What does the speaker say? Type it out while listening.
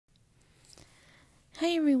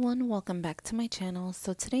Hi everyone, welcome back to my channel.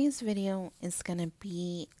 So today's video is going to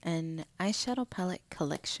be an eyeshadow palette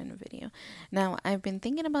collection video. Now I've been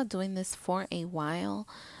thinking about doing this for a while,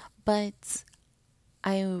 but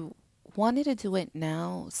I wanted to do it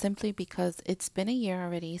now simply because it's been a year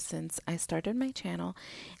already since I started my channel,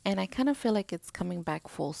 and I kind of feel like it's coming back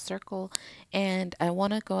full circle, and I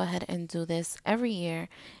want to go ahead and do this every year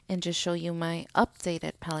and just show you my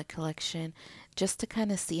updated palette collection just to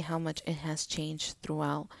kind of see how much it has changed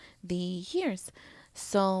throughout the years.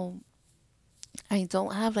 So I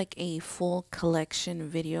don't have like a full collection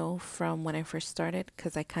video from when I first started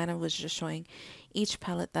because I kind of was just showing each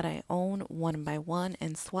palette that I own one by one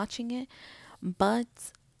and swatching it.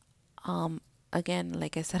 But again,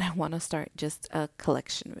 like I said, I want to start just a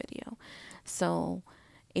collection video. So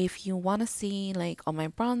if you want to see like all my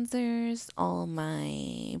bronzers, all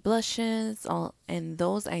my blushes, and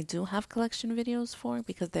those I do have collection videos for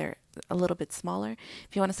because they're a little bit smaller.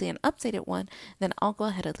 If you want to see an updated one, then I'll go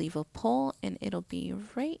ahead and leave a poll, and it'll be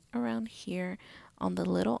right around here on the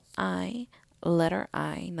little I, letter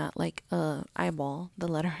I, not like a eyeball, the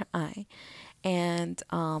letter I. And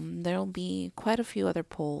there'll be quite a few other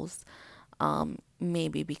polls,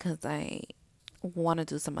 maybe because I want to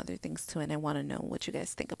do some other things too, and I want to know what you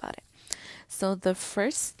guys think about it. So the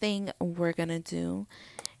first thing we're gonna do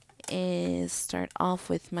is start off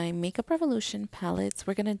with my Makeup Revolution palettes.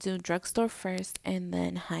 We're gonna do drugstore first and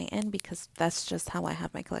then high end because that's just how I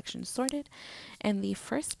have my collection sorted. And the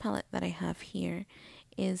first palette that I have here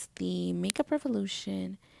is the Makeup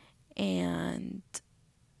Revolution, and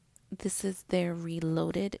this is their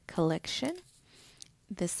Reloaded collection.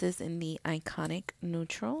 This is in the Iconic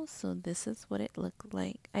Neutral, so this is what it looked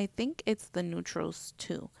like. I think it's the Neutrals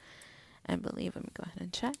too, I believe. Let me go ahead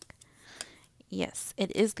and check. Yes,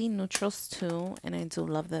 it is the Neutrals too, and I do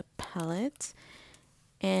love the palette.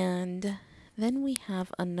 And then we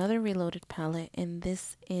have another Reloaded palette, and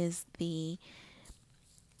this is the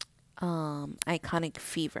Iconic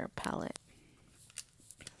Fever palette.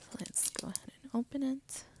 So let's go ahead and open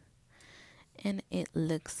it. And it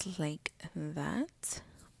looks like that.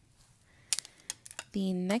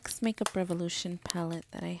 The next Makeup Revolution palette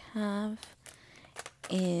that I have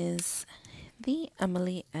is the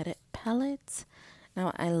Emily Edit palette.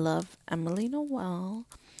 Now I love Emily Noel.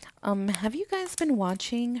 Have you guys been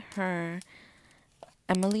watching her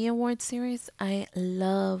Emily Award series? I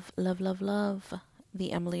love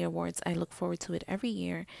the Emily Awards. I look forward to it every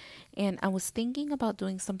year, and I was thinking about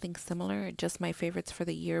doing something similar, just my favorites for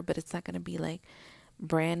the year, but it's not going to be like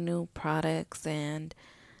brand new products and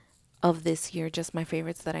of this year, just my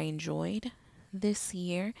favorites that I enjoyed this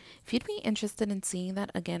year. If you'd be interested in seeing that,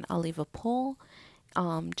 again, I'll leave a poll,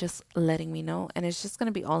 just letting me know, and it's just going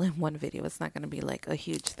to be all in one video. It's not going to be like a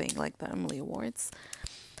huge thing like the Emily Awards.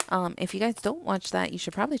 If you guys don't watch that, you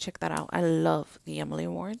should probably check that out. I love the Emily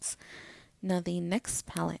Awards. Now the next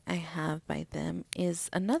palette I have by them is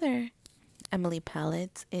another Emily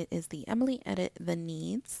palette. It is the Emily Edit The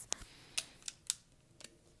Needs,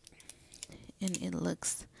 and it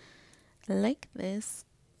looks like this.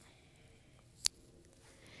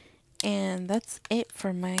 And that's it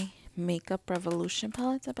for my Makeup Revolution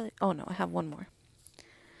palettes, I believe. Oh no, I have one more.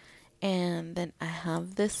 And then I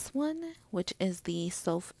have this one, which is the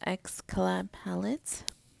Soph X Collab palette,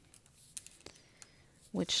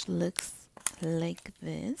 which looks like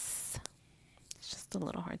this. It's just a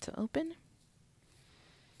little hard to open.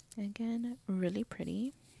 Again, really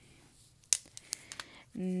pretty.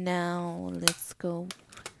 Now let's go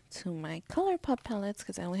to my ColourPop palettes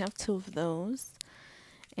because I only have two of those.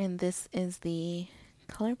 And this is the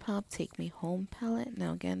ColourPop Take Me Home palette.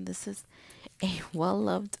 Now again, this is a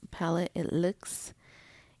well-loved palette. It looks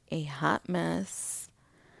a hot mess.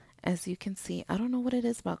 As you can see, I don't know what it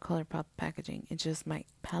is about ColourPop packaging. It's just my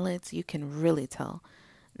palettes, you can really tell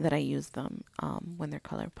that I use them when they're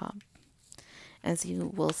ColourPop. As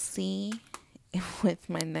you will see with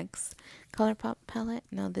my next ColourPop palette.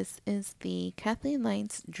 Now this is the Kathleen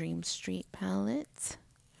Lights Dream Street palette.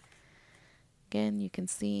 Again, you can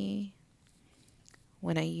see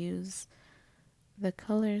when I use the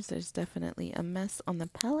colors, there's definitely a mess on the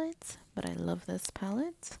palette, but I love this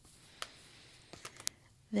palette.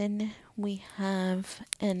 Then we have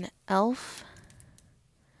an e.l.f.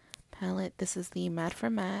 palette. This is the Matte for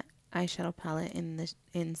Matte eyeshadow palette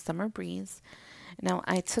in Summer Breeze. Now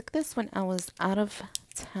I took this when I was out of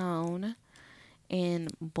town in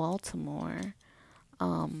Baltimore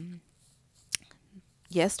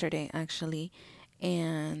yesterday actually,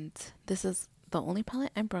 and this is the only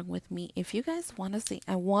palette I brought with me. If you guys want to see,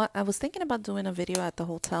 I was thinking about doing a video at the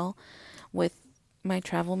hotel with my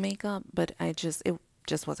travel makeup, but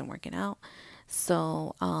just wasn't working out.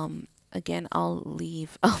 So again, I'll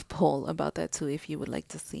leave a poll about that too if you would like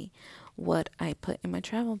to see what I put in my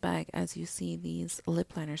travel bag, as you see these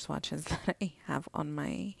lip liner swatches that I have on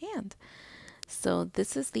my hand. So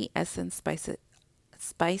this is the Essence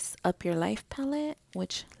Spice Up Your Life palette,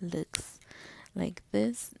 which looks like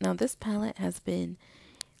this. Now this palette has been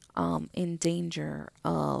in danger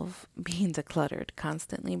of being decluttered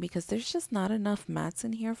constantly because there's just not enough mattes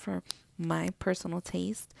in here for my personal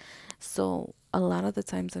taste. So a lot of the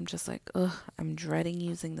times I'm just like, ugh, I'm dreading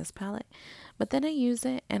using this palette. But then I use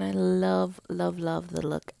it and I love, love, love the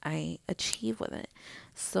look I achieve with it.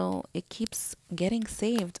 So it keeps getting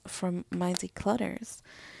saved from my declutters.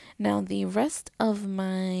 Now the rest of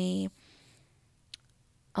my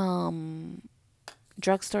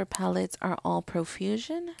drugstore palettes are all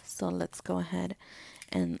Profusion. So let's go ahead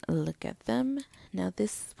and look at them. Now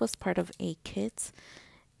this was part of a kit.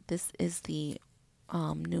 This is the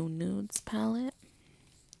new nudes palette.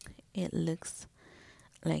 It looks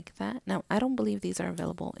like that. Now I don't believe these are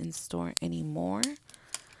available in store anymore.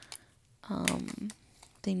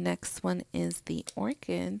 The next one is the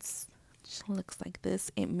Orchids, which looks like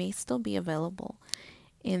this. It may still be available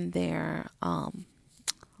in their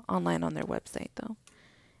online on their website though.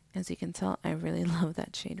 As you can tell, I really love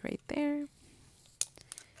that shade right there.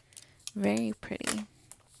 Very pretty.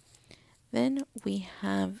 Then we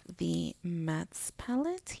have the mattes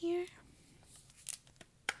palette here.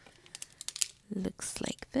 Looks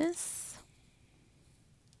like this.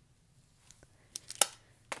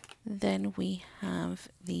 Then we have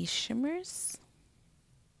the shimmers.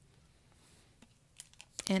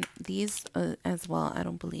 And these as well, I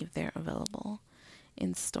don't believe they're available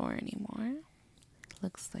in store anymore.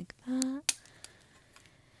 Looks like that.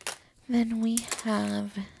 Then we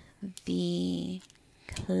have the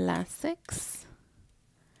classics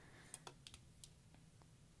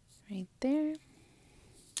right there.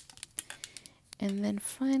 And then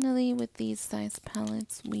finally with these size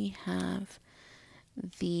palettes, we have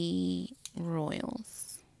the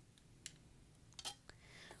royals,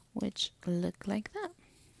 which look like that.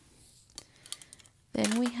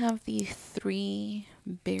 Then we have the 3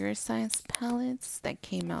 bigger size palettes that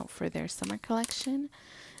came out for their summer collection,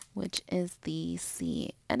 which is the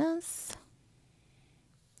Siennas.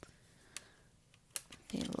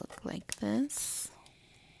 They look like this.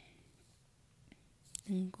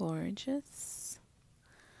 Gorgeous.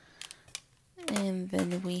 And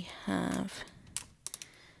then we have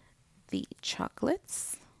the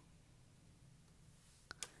chocolates.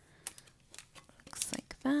 Looks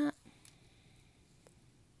like that.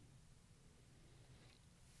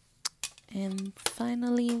 And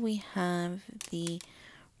finally we have the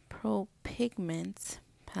Pro Pigment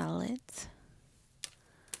palette.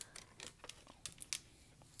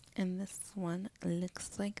 And this one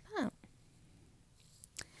looks like that.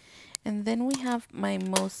 And then we have my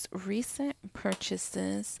most recent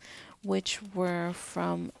purchases, which were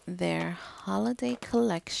from their holiday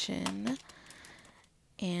collection.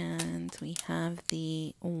 And we have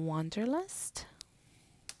the Wanderlust.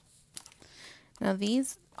 Now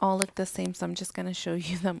these all look the same, so I'm just going to show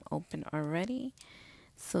you them open already.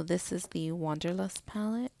 So this is the Wanderlust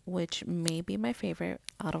palette, which may be my favorite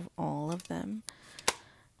out of all of them.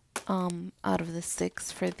 Out of the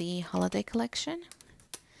 6 for the holiday collection.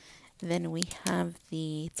 Then we have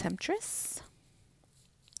the Temptress.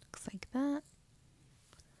 Looks like that.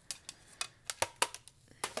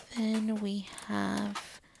 Then we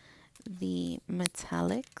have the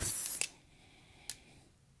Metallics.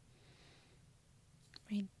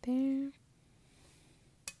 Right there.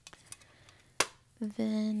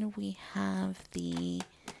 Then we have the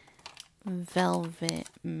Velvet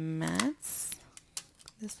Mattes.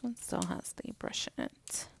 This one still has the brush in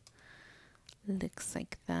it. Looks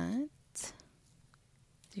like that. As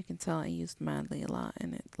you can tell, I used Madly a lot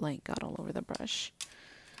and it like got all over the brush.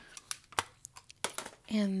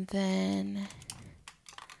 And then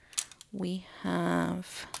we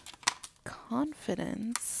have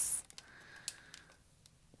Confidence,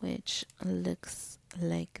 which looks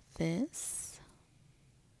like this.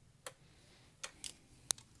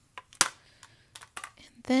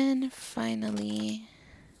 And then finally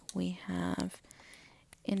we have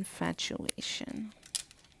Infatuation,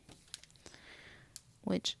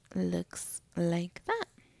 which looks like that.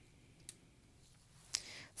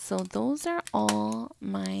 So those are all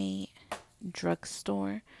my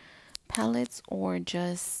drugstore palettes or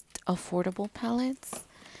just affordable palettes.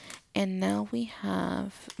 And now we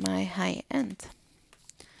have my high end.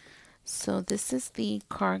 So this is the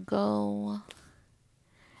Cargo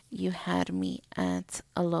You Had Me at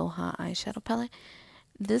Aloha eyeshadow palette.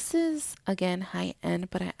 This is again high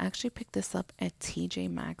end, but I actually picked this up at TJ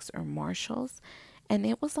Maxx or Marshall's, and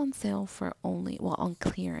it was on sale for only, well, on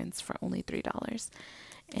clearance for only $3.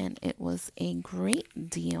 And it was a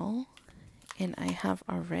great deal. And I have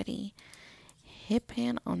already hit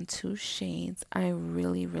pan on 2 shades. I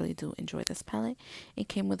really, really do enjoy this palette. It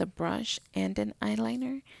came with a brush and an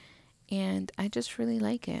eyeliner, and I just really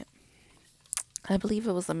like it. I believe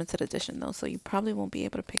it was limited edition though, so you probably won't be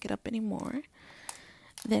able to pick it up anymore.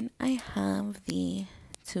 Then I have the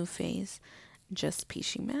Too Faced Just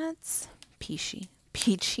Peachy Mattes. Peachy.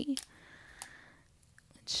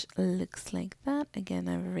 Which looks like that. Again,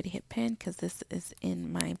 I've already hit pan because this is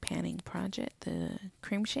in my panning project, the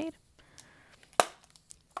cream shade.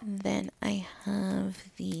 Then I have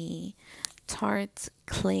the Tarte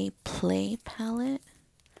Clay Play palette,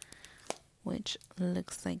 which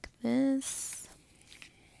looks like this.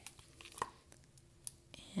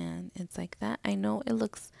 And it's like that. I know it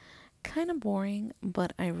looks kind of boring,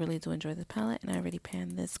 but I really do enjoy the palette, and I already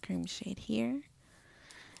panned this cream shade here.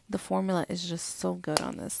 The formula is just so good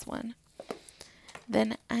on this one.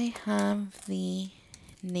 Then I have the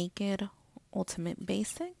Naked Ultimate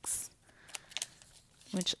Basics,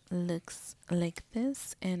 which looks like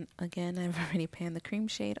this. And again, I've already panned the cream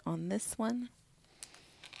shade on this one.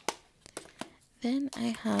 Then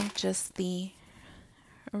I have just the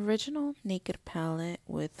original Naked palette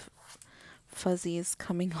with fuzzies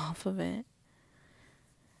coming off of it,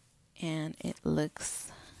 and it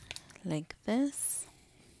looks like this.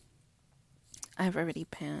 I've already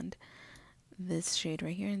panned this shade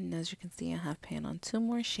right here, and as you can see, I have panned on 2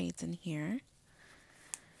 more shades in here.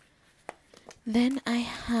 Then I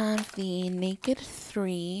have the Naked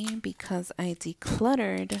 3 because I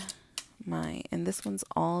decluttered and this one's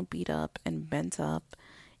all beat up and bent up.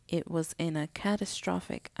 It was in a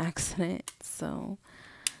catastrophic accident, so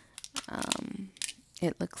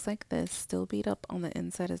it looks like this, still beat up on the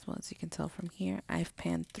inside as well, as you can tell from here. I've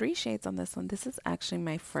panned 3 shades on this one. This is actually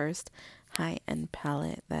my first high-end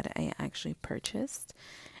palette that I actually purchased,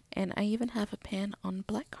 and I even have a pan on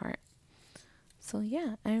Blackheart. So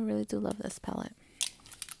yeah, I really do love this palette.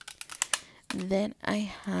 Then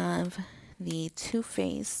I have the Too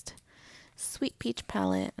Faced Sweet Peach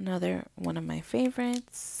palette, another one of my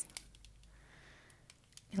favorites.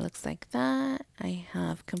 It looks like that. I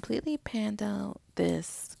have completely panned out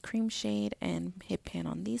this cream shade and hit pan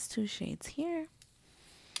on these 2 shades here.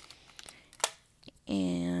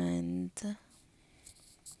 And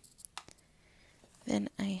then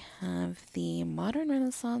I have the Modern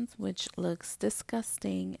Renaissance, which looks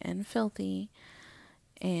disgusting and filthy,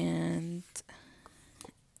 and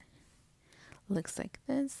looks like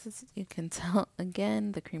this. As you can tell,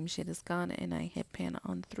 again, the cream shade is gone, and I hit pan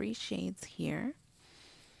on 3 shades here.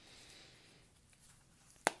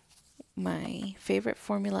 My favorite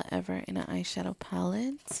formula ever in an eyeshadow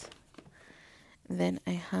palette. Then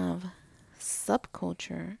I have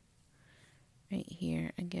Subculture right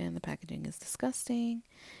here. Again, the packaging is disgusting,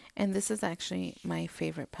 and this is actually my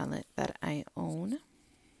favorite palette that I own,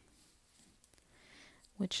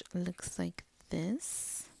 which looks like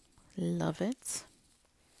this. Love it.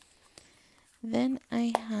 Then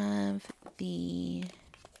I have the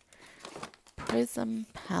Prism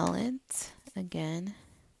palette, again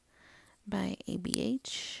by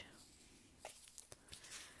Ebates,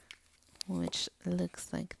 which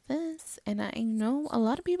looks like this. And I know a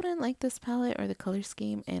lot of people didn't like this palette or the color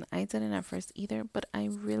scheme, and I didn't at first either, but I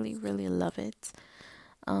really, really love it.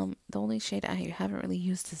 The only shade I haven't really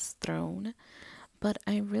used is Throne, but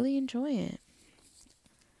I really enjoy it.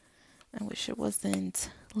 I wish it wasn't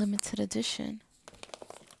limited edition.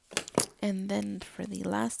 And then for the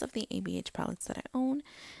last of the ABH palettes that I own,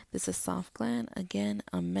 this is Soft Glam. Again,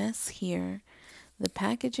 a mess here. The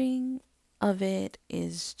packaging of it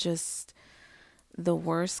is just the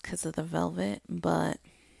worst because of the velvet, but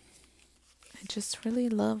I just really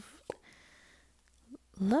love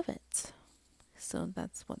it. So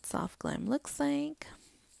that's what Soft Glam looks like.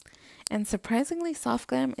 And surprisingly, Soft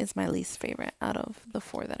Glam is my least favorite out of the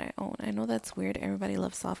 4 that I own. I know that's weird. Everybody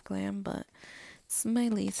loves Soft Glam, but it's my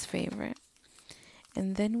least favorite.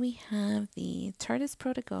 And then we have the Tarte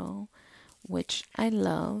Pro To Go, which I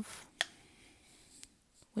love,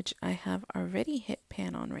 which I have already hit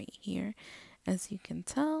pan on right here. As you can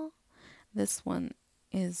tell, this one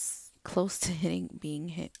is close to being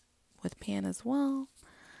hit with pan as well.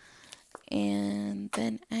 And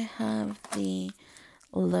then I have the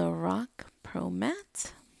Lorac Pro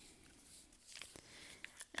Matte.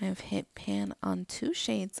 I've hit pan on 2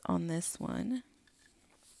 shades on this one.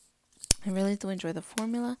 I really do enjoy the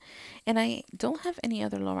formula, and I don't have any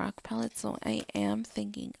other Lorac palettes, so I am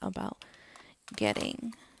thinking about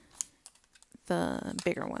getting the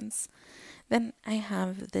bigger ones. Then I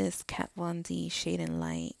have this Kat Von D Shade and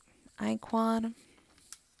Light eye quad,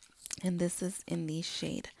 and this is in the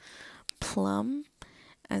shade Plum.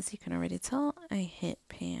 As you can already tell, I hit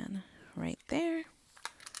pan right there.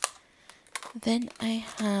 Then I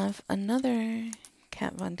have another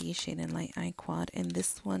Kat Von D Shade and Light eye quad, and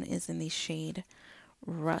this one is in the shade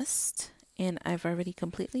Rust. And I've already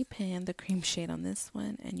completely panned the cream shade on this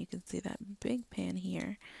one, and you can see that big pan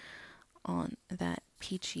here on that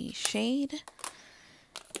peachy shade.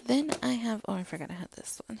 Then I have, oh, I forgot I had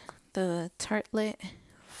this one, the Tartelette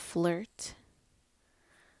Flirt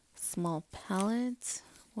small palette,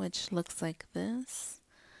 which looks like this.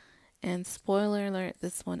 And spoiler alert,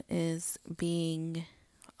 this one is being,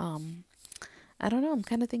 I don't know, I'm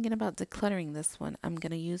kind of thinking about decluttering this one. I'm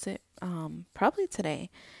going to use it probably today,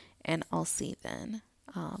 and I'll see then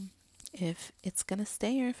if it's going to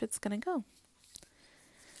stay or if it's going to go.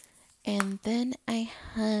 And then I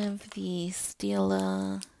have the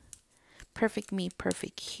Stila Perfect Me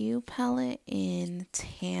Perfect Hue palette in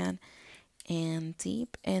tan and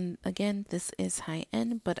deep. And again, this is high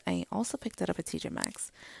end, but I also picked it up at TJ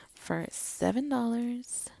Maxx for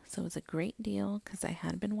 $7. So it was a great deal because I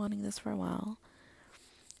had been wanting this for a while,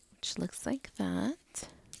 which looks like that.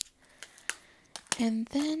 And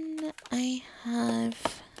then I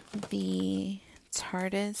have the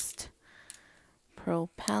Tartist Pro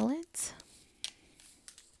palette,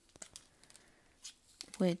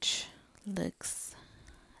 which looks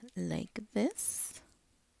like this.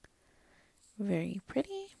 Very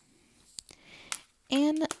pretty.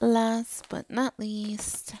 And last but not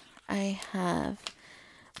least, I have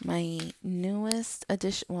my newest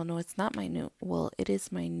addition. Well, no, it's not my new. Well, it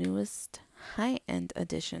is my newest high-end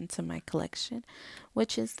addition to my collection,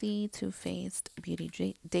 which is the Too Faced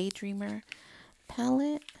Beauty Daydreamer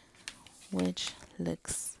palette, which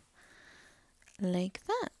looks like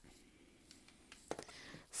that.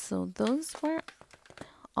 So those were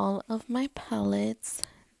all of my palettes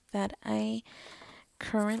that I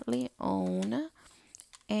currently own.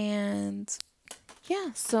 And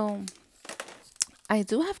yeah, so I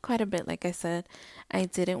do have quite a bit. Like I said, I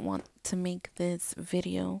didn't want to make this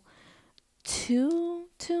video too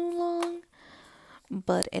long,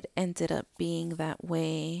 but it ended up being that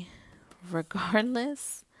way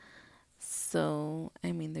regardless. So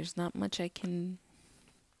I mean, there's not much I can,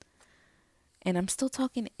 and I'm still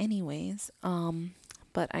talking anyways,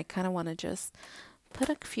 but I kind of want to just put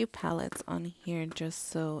a few palettes on here just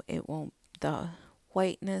so it won't, the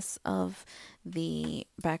whiteness of the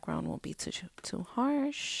background won't be too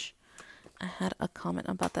harsh. I had a comment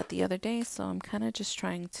about that the other day, so I'm kind of just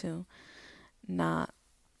trying to not,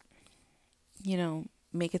 you know,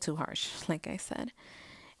 make it too harsh, like I said.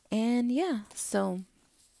 And yeah, so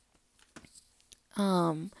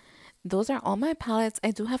those are all my palettes.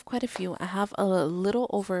 I do have quite a few. I have a little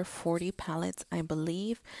over 40 palettes, I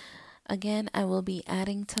believe. Again, I will be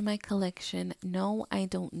adding to my collection. No, I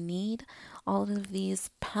don't need all of these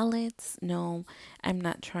palettes. No, I'm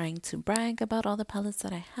not trying to brag about all the palettes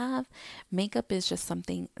that I have. Makeup is just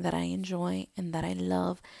something that I enjoy and that I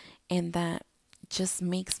love, and that just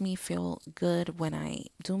makes me feel good when I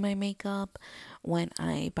do my makeup, when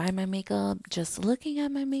I buy my makeup, just looking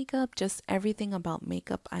at my makeup, just everything about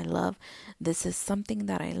makeup I love. This is something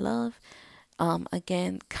that I love.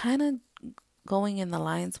 Again, kind of going in the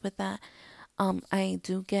lines with that, I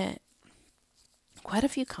do get quite a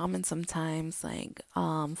few comments sometimes, like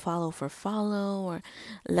follow for follow, or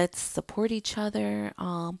let's support each other.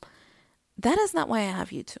 That is not why I have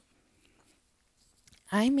YouTube.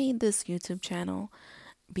 I made this YouTube channel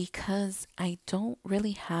because I don't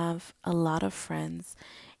really have a lot of friends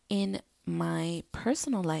in my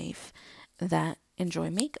personal life that enjoy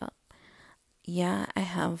makeup. Yeah, I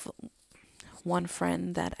have one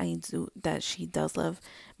friend that she does love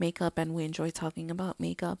makeup, and we enjoy talking about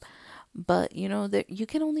makeup, but you know that you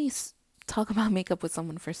can only talk about makeup with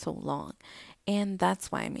someone for so long. And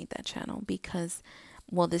that's why I made that channel, because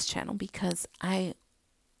because I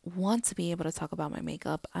want to be able to talk about my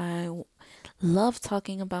makeup. I love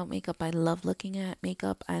talking about makeup. I love looking at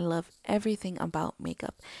makeup. I love everything about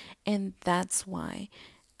makeup, and that's why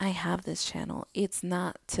I have this channel. It's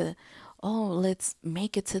not to, oh, let's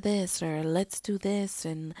make it to this, or let's do this,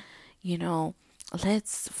 and you know,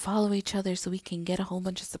 let's follow each other so we can get a whole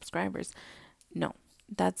bunch of subscribers. No,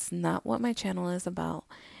 that's not what my channel is about.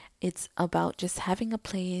 It's about just having a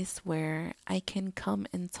place where I can come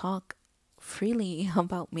and talk freely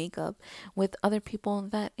about makeup with other people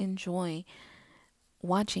that enjoy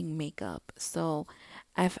watching makeup. So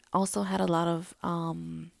I've also had a lot of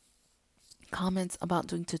comments about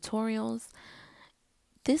doing tutorials.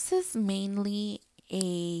 This is mainly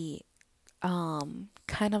a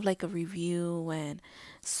kind of like a review and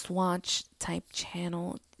swatch type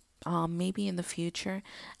channel. Maybe in the future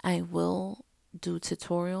I will do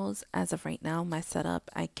tutorials. As of right now, my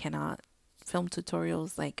setup, I cannot film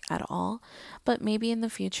tutorials like at all, but maybe in the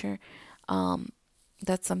future, um,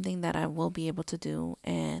 that's something that I will be able to do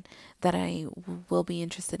and that I will be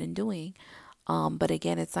interested in doing. But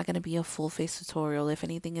again, it's not going to be a full face tutorial. If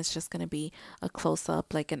anything, it's just going to be a close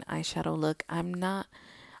up, like an eyeshadow look. I'm not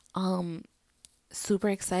um super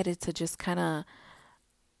excited to just kind of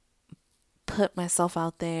put myself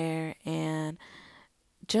out there, and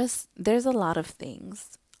just there's a lot of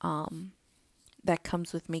things that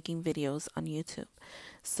comes with making videos on YouTube.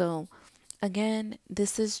 So again,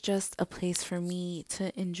 this is just a place for me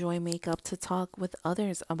to enjoy makeup, to talk with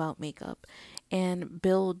others about makeup and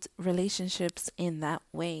build relationships in that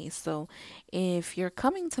way. So if you're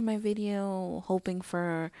coming to my video hoping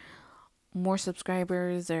for more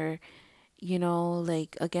subscribers, or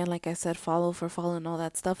like again, like I said, follow for follow and all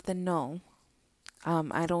that stuff, then no.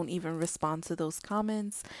 I don't even respond to those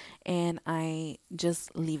comments, and I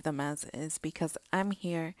just leave them as is, because I'm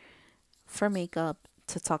here for makeup,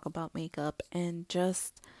 to talk about makeup, and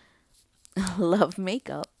just love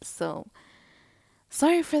makeup. So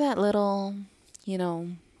sorry for that little, you know,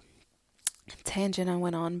 tangent I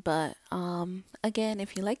went on, but again,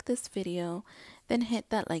 if you like this video, then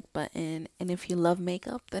hit that like button, and if you love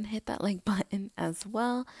makeup, then hit that like button as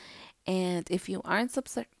well. And if you aren't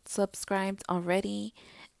subscribed already,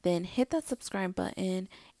 then hit that subscribe button.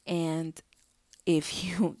 And if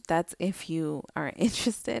you are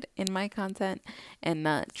interested in my content and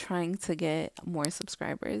not trying to get more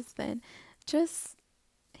subscribers, then just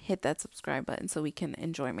hit that subscribe button so we can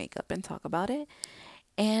enjoy makeup and talk about it.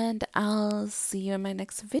 And I'll see you in my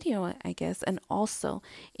next video, I guess. And also,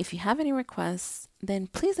 if you have any requests, then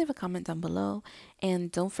please leave a comment down below.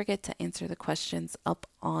 And don't forget to answer the questions up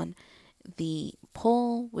on the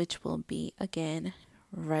poll, which will be again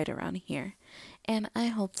right around here. And I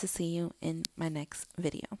hope to see you in my next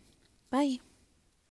video. Bye.